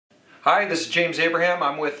Hi, this is James Abraham.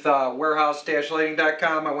 I'm with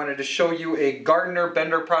warehouse-lighting.com. I wanted to show you a Gardner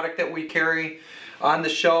bender product that we carry on the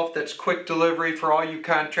shelf that's quick delivery for all you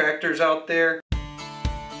contractors out there.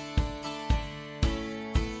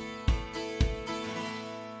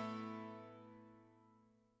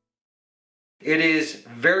 It is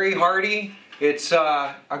very hardy. It's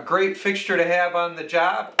a great fixture to have on the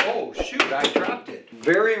job. Oh shoot, I dropped it.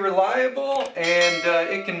 Very reliable, and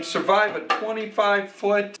it can survive a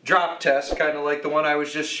 25-foot drop test, kind of like the one I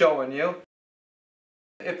was just showing you.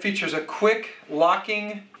 It features a quick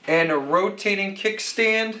locking and a rotating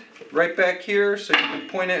kickstand right back here, so you can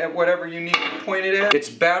point it at whatever you need to point it at. It's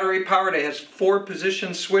battery powered. It has 4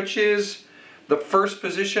 position switches. The first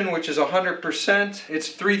position, which is 100%, it's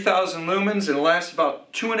 3,000 lumens and lasts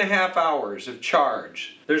about 2.5 hours of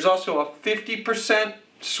charge. There's also a 50%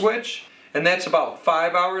 switch, and that's about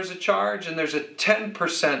 5 hours of charge. And there's a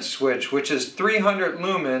 10% switch, which is 300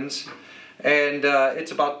 lumens, and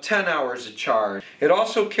it's about 10 hours of charge. It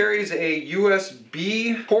also carries a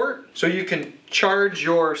USB port, so you can charge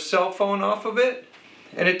your cell phone off of it.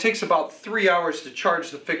 And it takes about 3 hours to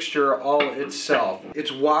charge the fixture all itself.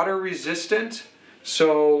 It's water resistant,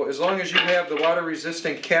 so as long as you have the water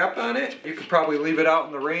resistant cap on it, you could probably leave it out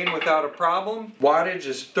in the rain without a problem. Wattage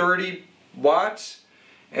is 30 watts,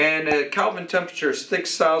 and Kelvin temperature is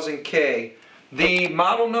 6,000 K. The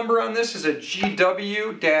model number on this is a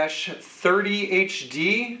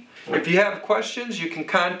GW-30HD. If you have questions, you can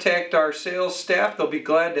contact our sales staff. They'll be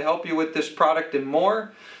glad to help you with this product and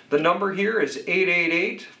more. The number here is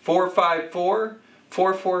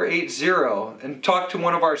 888-454-4480, and talk to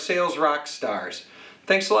one of our sales rock stars.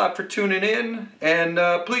 Thanks a lot for tuning in, and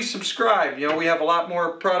please subscribe. You know, we have a lot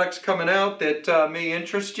more products coming out that may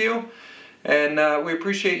interest you, and we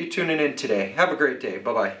appreciate you tuning in today. Have a great day.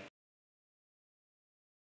 Bye-bye.